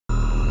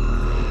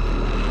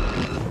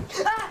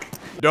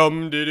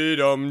Dum diddy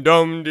dum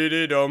dum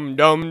diddy dum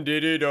dum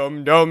diddy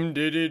dum dum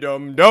diddy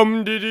dum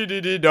dum diddy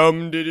diddy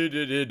dum diddy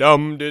diddy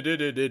dum diddy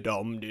diddy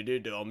dum diddy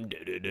dum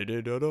diddy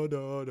diddy da da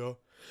da da.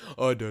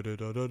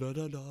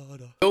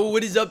 Yo,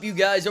 what is up, you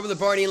guys? Over the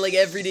party and like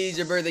every day is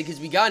your birthday, because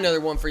we got another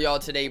one for y'all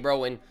today,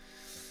 bro. And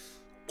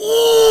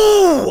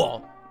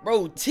ooh,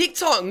 bro,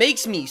 TikTok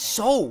makes me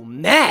so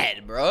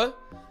mad, bro.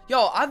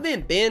 Yo, I've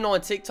been banned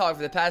on TikTok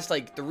for the past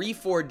like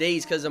 3-4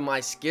 days because of my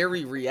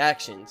scary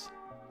reactions.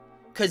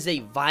 Because they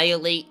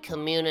violate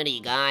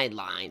community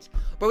guidelines.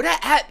 Bro, that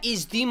app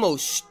is the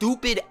most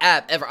stupid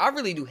app ever. I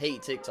really do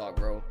hate TikTok,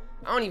 bro.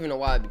 I don't even know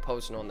why I'd be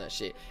posting on that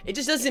shit. It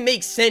just doesn't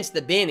make sense,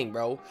 the banning,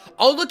 bro.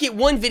 I'll look at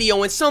one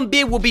video and some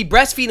bitch will be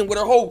breastfeeding with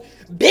her whole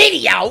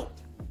baby out.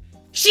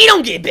 She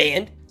don't get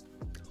banned.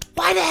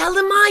 Why the hell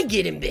am I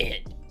getting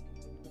banned?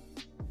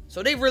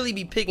 So they really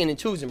be picking and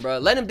choosing, bro.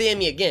 Let them ban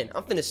me again.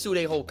 I'm finna sue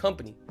their whole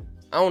company.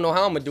 I don't know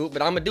how I'm gonna do it,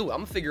 but I'm gonna do it. I'm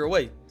gonna figure a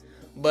way.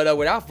 But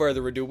without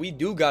further ado, we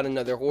do got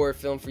another horror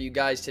film for you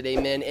guys today,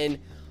 man. And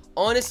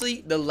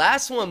honestly, the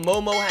last one,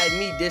 Momo, had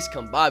me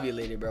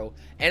discombobulated, bro.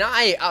 And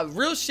I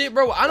real shit,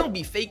 bro, I don't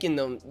be faking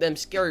them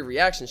scary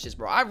reaction shits,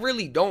 bro. I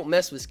really don't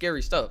mess with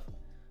scary stuff.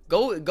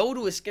 Go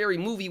to a scary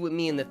movie with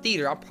me in the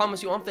theater. I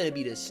promise you, I'm finna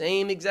be the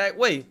same exact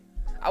way.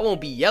 I won't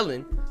be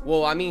yelling.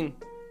 Well, I mean,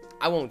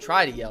 I won't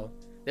try to yell.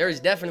 There is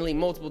definitely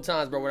multiple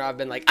times, bro, where I've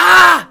been like,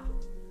 ah!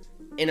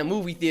 In a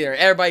movie theater,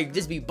 everybody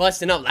just be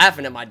busting up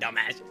laughing at my dumb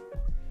ass.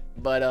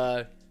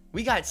 But,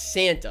 we got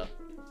Santa.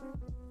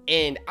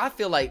 And I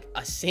feel like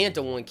a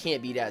Santa one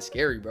can't be that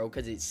scary, bro,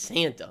 because it's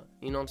Santa.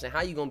 You know what I'm saying?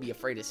 How you gonna be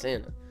afraid of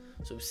Santa?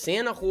 So,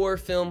 Santa horror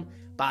film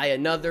by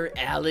another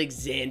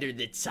Alexander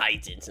the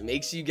Titan. So,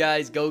 make sure you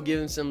guys go give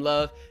him some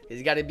love.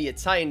 It's got to be a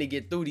Titan to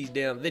get through these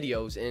damn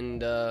videos.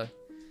 And, I'm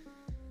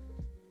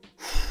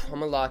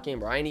gonna lock in,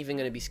 bro. I ain't even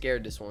gonna be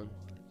scared this one.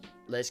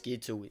 Let's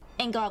get to it.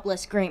 And God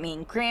bless Grammy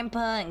and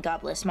Grandpa, and God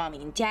bless Mommy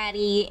and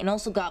Daddy, and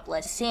also God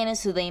bless Santa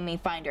so they may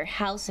find our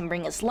house and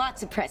bring us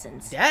lots of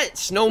presents. That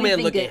snowman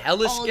looking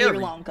hella all scary.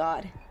 Year long,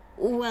 God.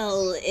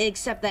 Well,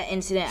 except that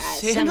incident at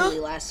Santa? Assembly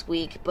last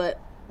week, but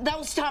that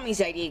was Tommy's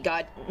idea,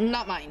 God,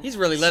 not mine. He's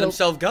really let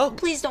himself go.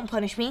 Please don't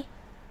punish me.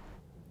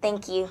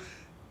 Thank you.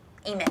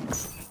 Amen.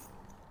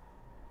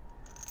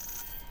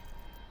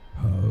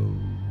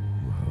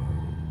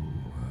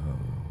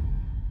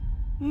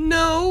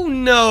 No,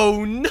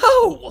 no,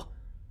 no!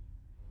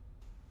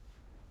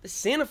 The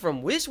Santa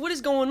from Wish? What is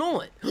going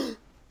on? Hey,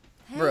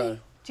 Bruh.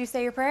 did you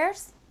say your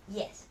prayers?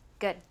 Yes.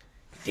 Good.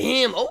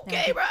 Damn,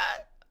 okay,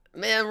 bruh.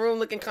 Man, room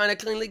looking kind of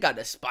cleanly. Got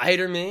the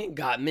Spider-Man,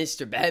 got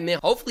Mr. Batman.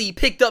 Hopefully he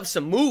picked up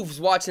some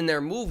moves watching their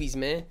movies,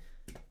 man.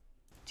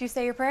 Did you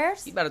say your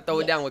prayers? You better throw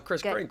it down with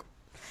Chris Good. Kringle.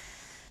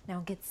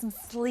 Now get some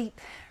sleep.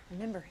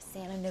 Remember,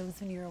 Santa knows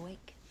when you're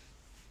awake.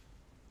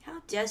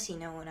 How does he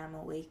know when I'm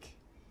awake?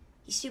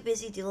 He's too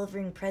busy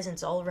delivering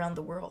presents all around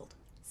the world.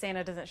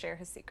 Santa doesn't share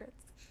his secrets.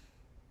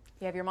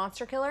 You have your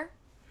monster killer?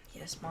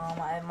 Yes, Mom,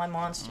 I have my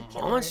monster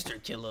killer. Monster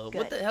killer? What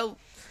Good. the hell?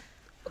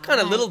 What kind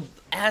of little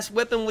ass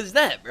weapon was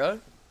that, bro?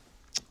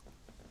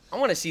 I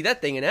want to see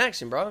that thing in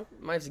action, bro.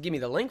 Might have to give me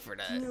the link for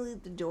Can that. you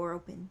leave the door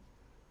open?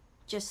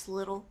 Just a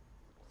little,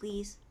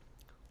 please?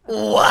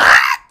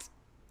 What?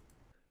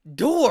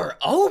 Door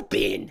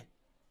open?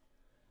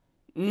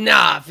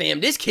 Nah, fam.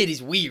 This kid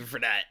is weird for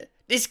that.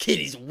 This kid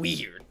is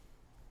weird.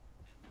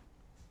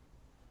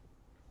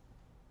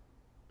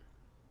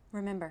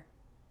 Remember,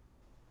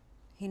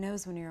 he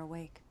knows when you're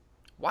awake.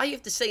 Why you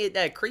have to say it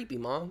that creepy,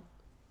 Mom?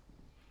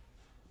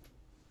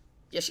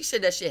 Yeah, she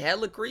said that shit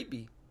hella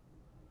creepy.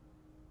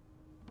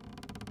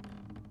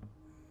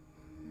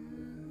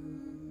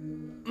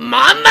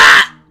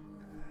 Mama!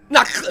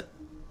 Nah,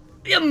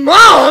 yeah,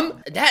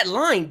 Mom! That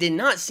line did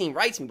not seem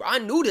right to me, bro. I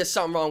knew there's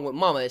something wrong with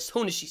Mama as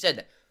soon as she said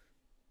that.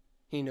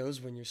 He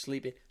knows when you're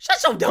sleeping.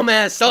 Shut your dumb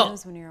ass He up!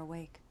 knows when you're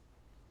awake.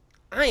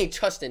 I ain't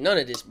trusting none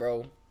of this,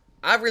 bro.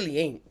 I really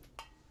ain't.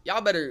 Y'all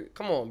better,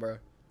 come on, bro.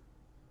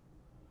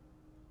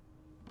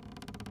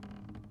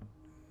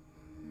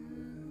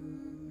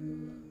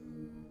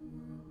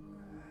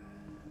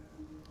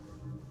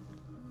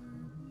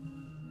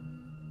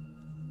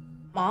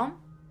 Mom?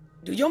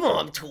 Dude, your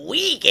mom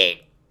tweaking.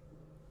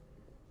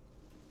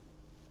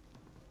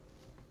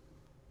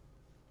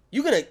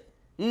 You gonna...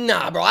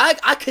 Nah, bro,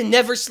 I could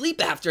never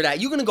sleep after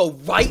that. You gonna go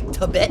right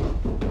to bed?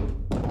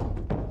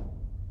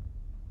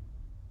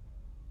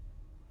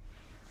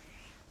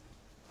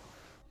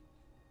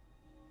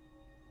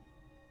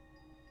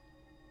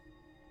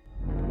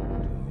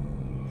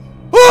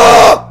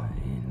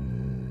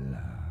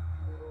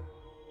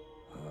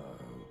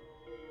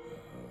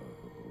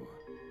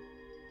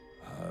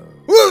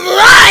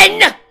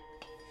 Run!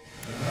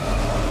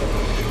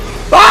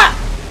 Ah!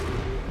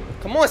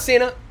 Come on,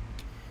 Santa.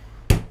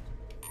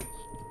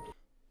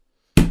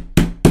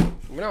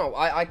 No,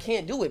 I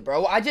can't do it,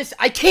 bro. I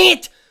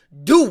can't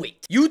do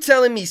it. You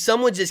telling me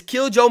someone just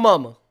killed your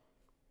mama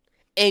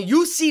and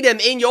you see them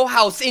in your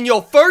house in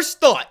your first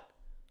thought,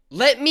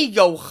 let me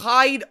go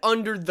hide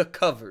under the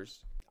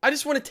covers. I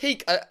just want to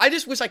take, I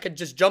just wish I could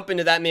just jump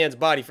into that man's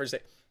body for a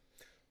second.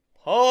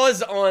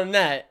 pause on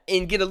that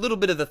and get a little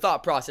bit of the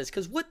thought process.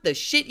 Because what the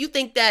shit? You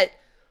think that...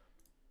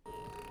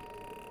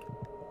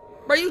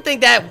 Bro, you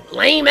think that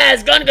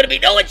lame-ass gun gonna be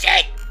doing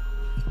shit?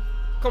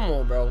 Come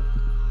on, bro.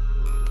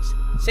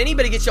 So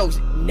anybody get your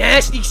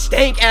nasty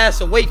stank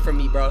ass away from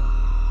me, bro.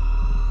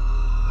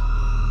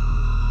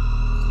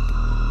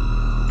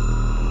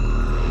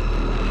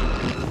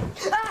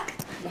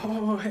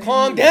 Oh, hey,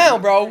 Calm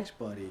down, bro. thanks,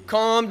 buddy.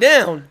 Calm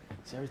down.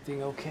 Is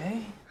everything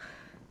okay?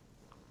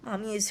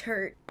 Mommy is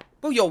hurt.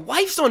 Bro, your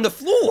wife's on the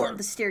floor. On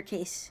the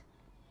staircase.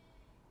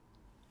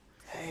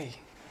 Hey,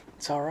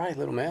 it's all right,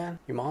 little man.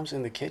 Your mom's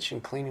in the kitchen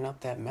cleaning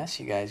up that mess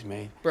you guys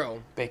made.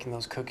 Bro, Baking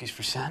those cookies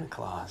for Santa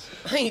Claus.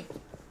 I ain't...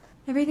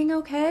 Everything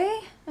okay?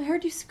 I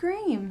heard you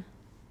scream.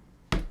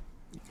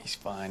 He's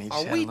fine. He Are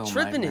just had a we little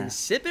tripping nightmare. and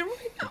sipping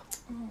right now?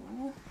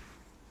 Oh,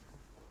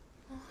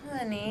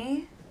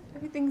 honey,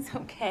 everything's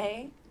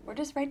okay. We're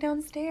just right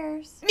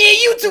downstairs. Man,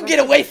 you two get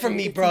away from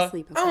me, Get some bro.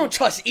 sleep, I don't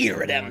trust either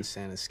of I don't them. want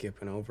Santa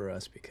skipping over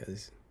us because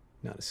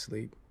he's not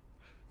asleep.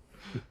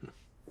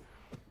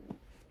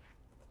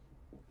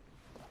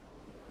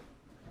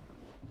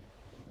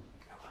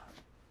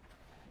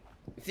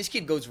 If this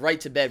kid goes right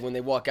to bed when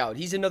they walk out,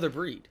 he's another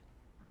breed.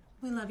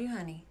 We love you,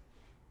 honey.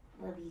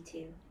 Love you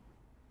too.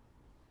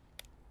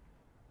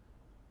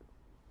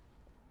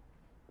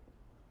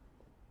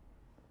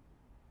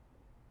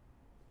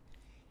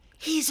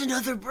 He's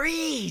another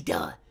breed.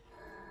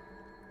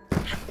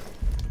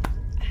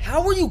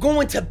 How are you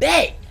going to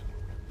bed?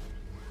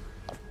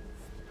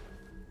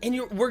 And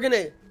we're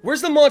gonna...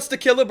 Where's the monster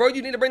killer, bro?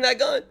 You need to bring that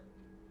gun.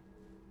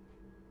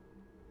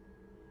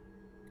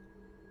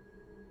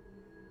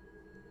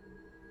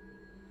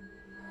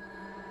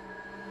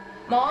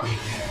 Mom?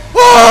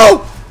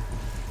 Oh!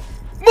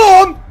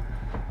 Mom!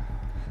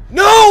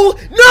 No!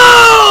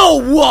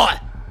 No!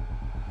 What?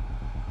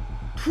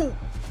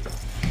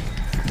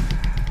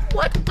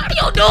 What are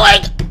you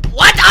doing?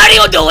 What are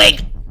you doing?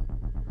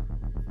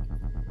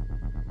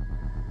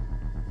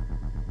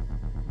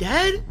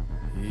 Dad?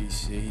 He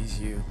sees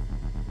you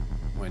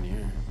when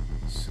you're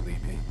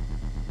sleeping.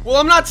 Well,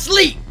 I'm not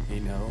asleep. He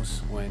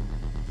knows when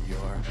you're...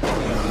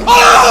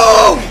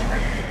 Oh!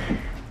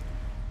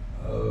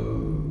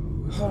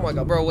 Oh my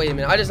god, bro, wait a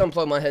minute. I just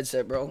unplugged my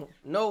headset, bro.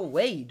 No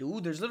way,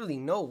 dude. There's literally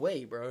no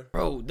way, bro.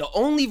 Bro, the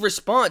only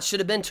response should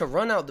have been to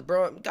run out the...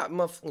 Bro, I got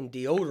my fucking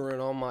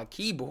deodorant on my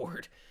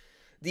keyboard.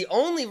 The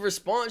only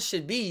response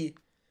should be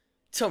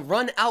to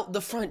run out the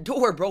front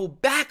door, bro.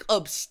 Back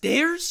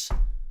upstairs?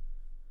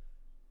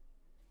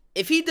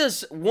 If he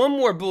does one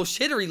more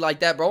bullshittery like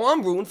that, bro,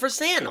 I'm rooting for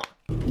Santa.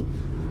 Oh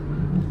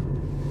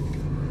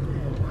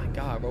my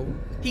god, bro.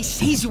 He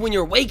sees you when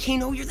you're awake. He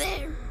know you're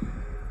there.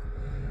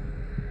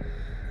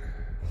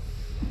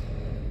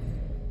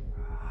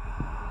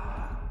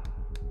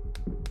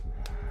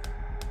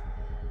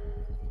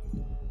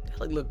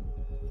 Like, look,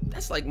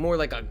 that's like more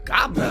like a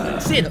goblin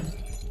than Santa.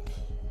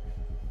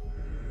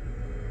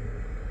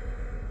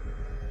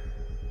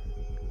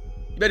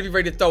 You better be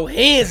ready to throw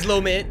hands,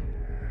 little man.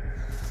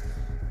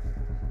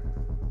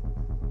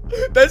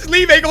 That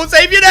sleeve ain't gonna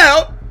save you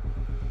now.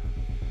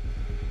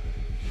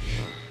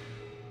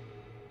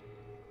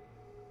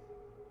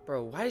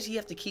 Bro, why does he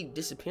have to keep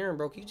disappearing,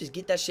 bro? Can you just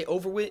get that shit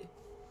over with?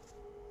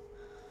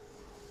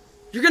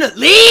 You're gonna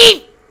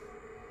leave?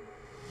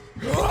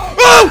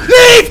 Oh,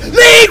 leave!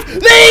 Leave!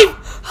 Leave!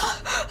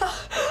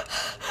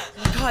 Oh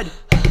my god.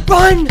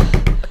 Run!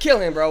 Kill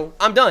him, bro.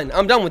 I'm done.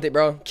 I'm done with it,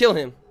 bro. Kill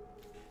him.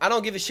 I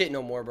don't give a shit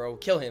no more, bro.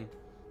 Kill him.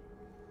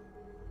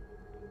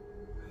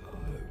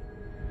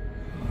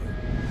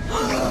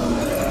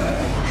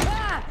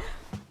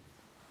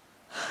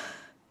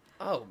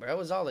 Oh, bro, it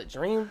was all a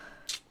dream.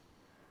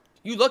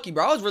 You lucky,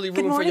 bro. I was really Good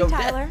rooting for morning, your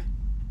Tyler. death.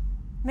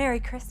 Merry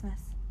Christmas.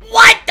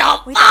 What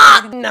the We fuck?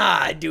 thought you were gonna-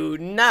 Nah,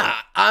 dude, nah.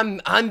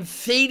 I'm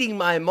fading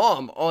my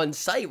mom on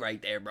sight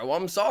right there, bro.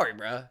 I'm sorry,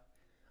 bro.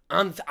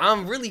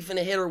 I'm really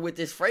finna hit her with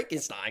this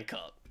Frankenstein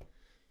cup.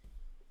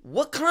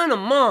 What kind of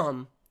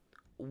mom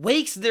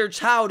wakes their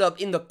child up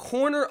in the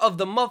corner of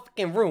the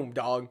motherfucking room,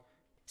 dog?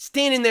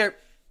 Standing there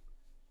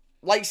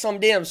like some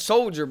damn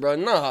soldier, bro.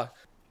 Nah.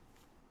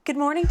 Good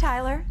morning,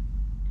 Tyler.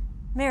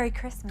 Merry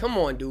Christmas. Come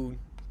on, dude.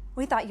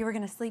 We thought you were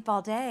gonna sleep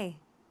all day.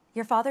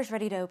 Your father's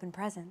ready to open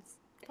presents.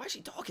 Why is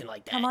she talking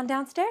like that? Come on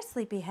downstairs,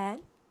 sleepyhead.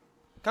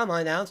 Come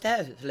on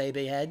downstairs,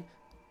 sleepyhead.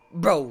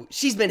 Bro,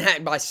 she's been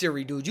hacked by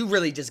Siri, dude. You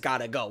really just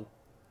gotta go.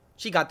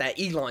 She got that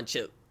Elon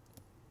chip.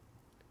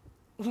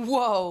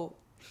 Whoa.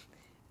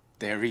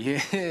 There he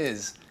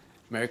is.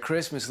 Merry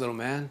Christmas, little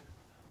man.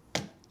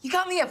 You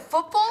got me at I'm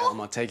football?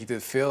 gonna take you to the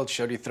field,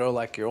 show you throw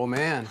like your old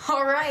man.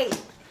 All right.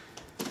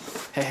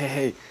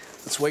 Hey.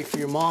 Let's wait for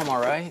your mom, all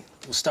right?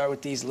 We'll start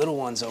with these little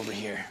ones over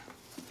here.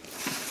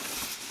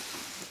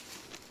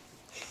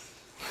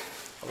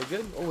 Are we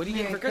good? Oh, what are you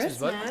getting for Christmas,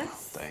 bud?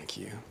 Thank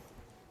you.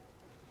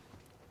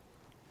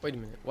 Wait a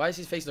minute. Why is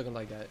his face looking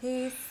like that?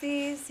 He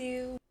sees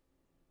you.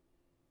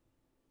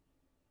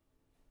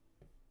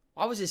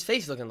 Why was his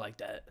face looking like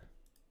that?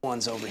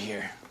 Ones over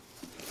here.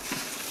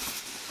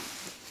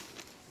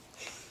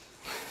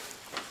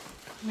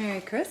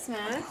 Merry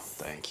Christmas.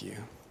 Thank you.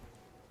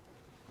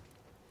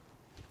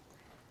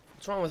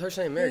 What's wrong with her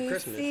saying Merry He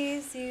Christmas?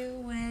 sees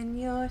you when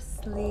you're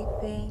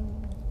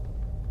sleeping.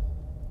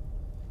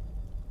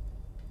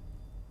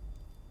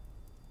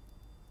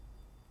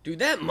 Dude,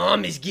 that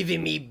mom is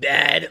giving me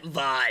bad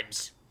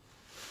vibes.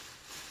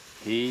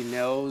 He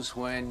knows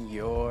when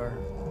you're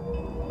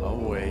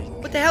awake.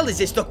 What the hell is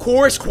this? The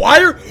chorus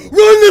choir? Run,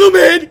 little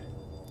man!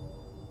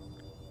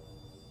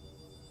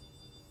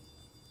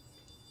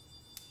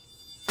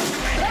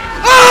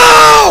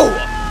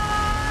 Oh!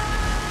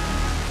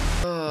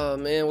 Oh,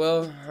 man,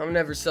 well, I'm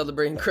never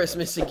celebrating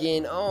Christmas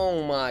again.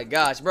 Oh, my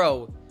gosh,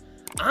 bro.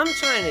 I'm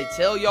trying to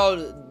tell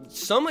y'all,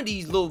 some of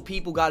these little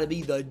people gotta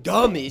be the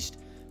dumbest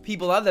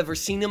people I've ever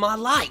seen in my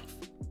life.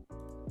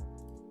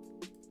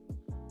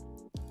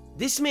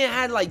 This man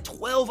had like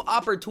 12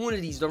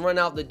 opportunities to run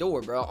out the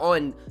door, bro.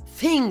 On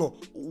thing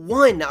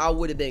one, I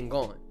would have been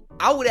gone.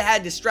 I would have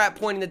had the strap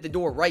pointing at the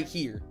door right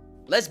here.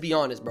 Let's be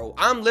honest, bro.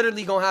 I'm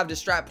literally gonna have the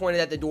strap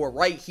pointed at the door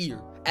right here.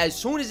 As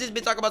soon as this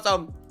bitch talk about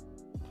something,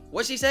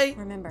 what'd she say?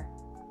 Remember,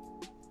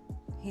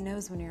 he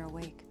knows when you're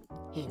awake.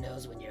 He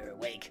knows when you're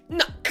awake.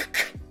 No.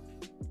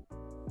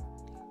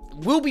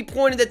 We'll be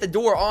pointed at the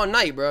door all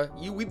night, bro.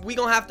 We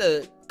gonna have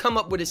to come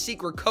up with a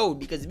secret code,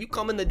 because if you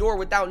come in the door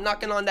without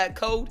knocking on that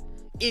code,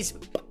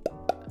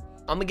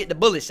 I'm gonna get the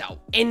bullets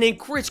out. And then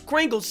Kris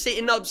Kringle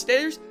sitting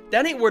upstairs.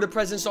 That ain't where the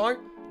presents are.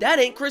 That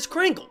ain't Kris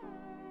Kringle.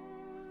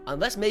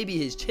 Unless maybe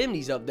his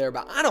chimney's up there,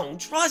 but I don't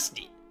trust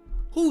it.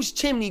 Whose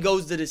chimney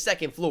goes to the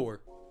second floor?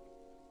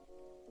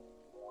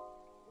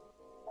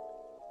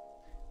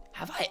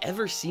 Have I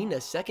ever seen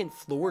a second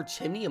floor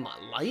chimney in my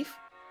life?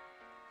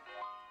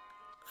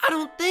 I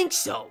don't think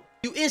so.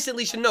 You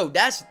instantly should know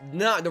that's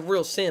not the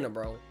real Santa,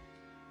 bro.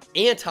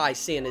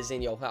 Anti-Santa's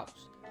in your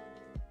house.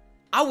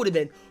 I would have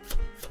been,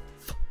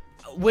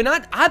 when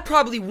I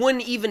probably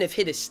wouldn't even have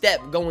hit a step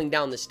going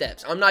down the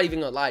steps. I'm not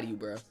even gonna lie to you,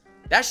 bro.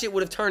 That shit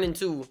would have turned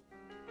into,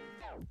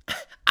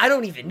 I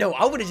don't even know.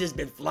 I would have just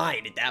been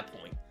flying at that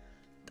point.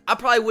 I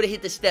probably would have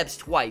hit the steps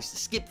twice.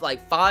 Skipped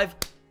like 5,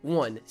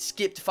 1.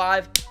 Skipped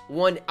 5,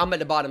 1. I'm at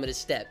the bottom of the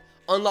step.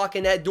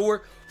 Unlocking that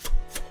door.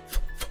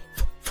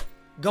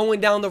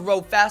 Going down the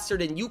road faster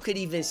than you could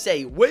even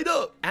say, wait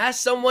up. As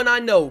someone I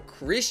know,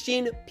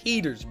 Christian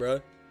Peters,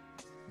 bro.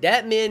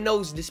 That man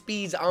knows the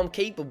speeds I'm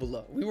capable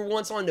of. We were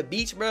once on the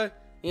beach, bro.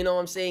 You know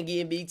what I'm saying?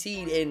 Getting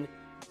BT'd, and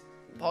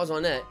pause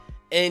on that.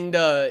 And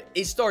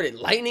it started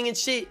lightning and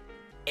shit.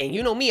 And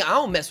you know me, I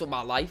don't mess with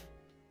my life.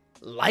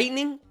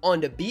 Lightning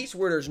on the beach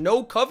where there's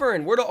no cover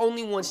and we're the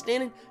only ones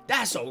standing,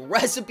 that's a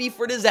recipe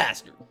for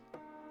disaster.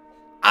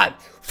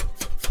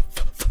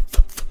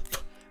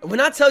 When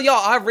I tell y'all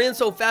I ran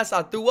so fast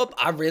I threw up,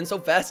 I ran so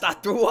fast I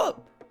threw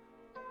up.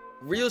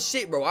 Real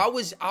shit, bro. I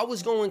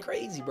was going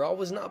crazy, bro. I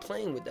was not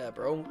playing with that,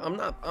 bro. I'm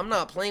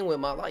not playing with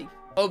my life.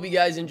 Hope you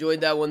guys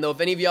enjoyed that one, though. If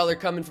any of y'all are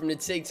coming from the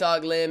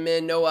TikTok land,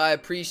 man, know I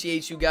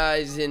appreciate you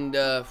guys. And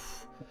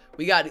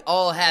we got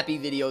all happy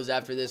videos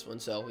after this one,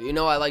 so you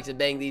know I like to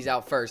bang these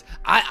out first.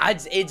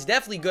 It's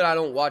definitely good I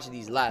don't watch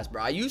these last,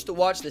 bro. I used to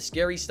watch the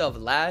scary stuff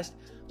last,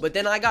 but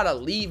then I gotta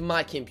leave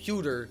my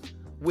computer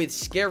with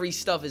scary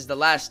stuff as the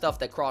last stuff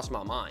that crossed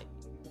my mind.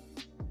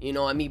 You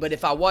know what I mean? But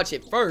if I watch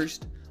it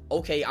first,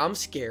 okay, I'm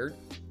scared.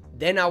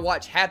 Then I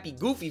watch happy,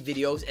 goofy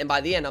videos, and by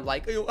the end, I'm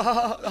like,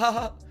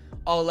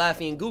 all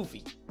laughing and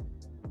goofy.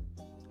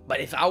 But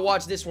if I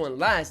watch this one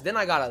last, then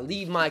I gotta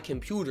leave my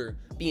computer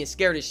being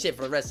scared as shit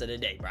for the rest of the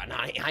day, bro.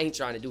 Nah, I ain't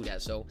trying to do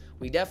that. So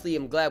we definitely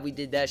am glad we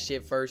did that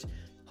shit first.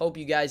 Hope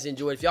you guys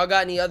enjoyed. If y'all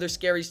got any other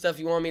scary stuff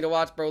you want me to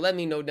watch, bro, let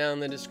me know down in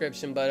the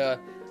description. But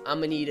I'm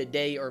gonna need a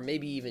day or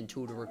maybe even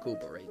 2 to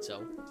recuperate.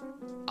 So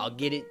I'll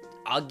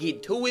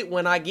get to it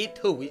when I get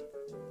to it.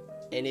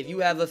 And if you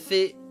have a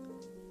fit,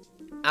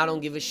 I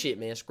don't give a shit,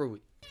 man. Screw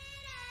it.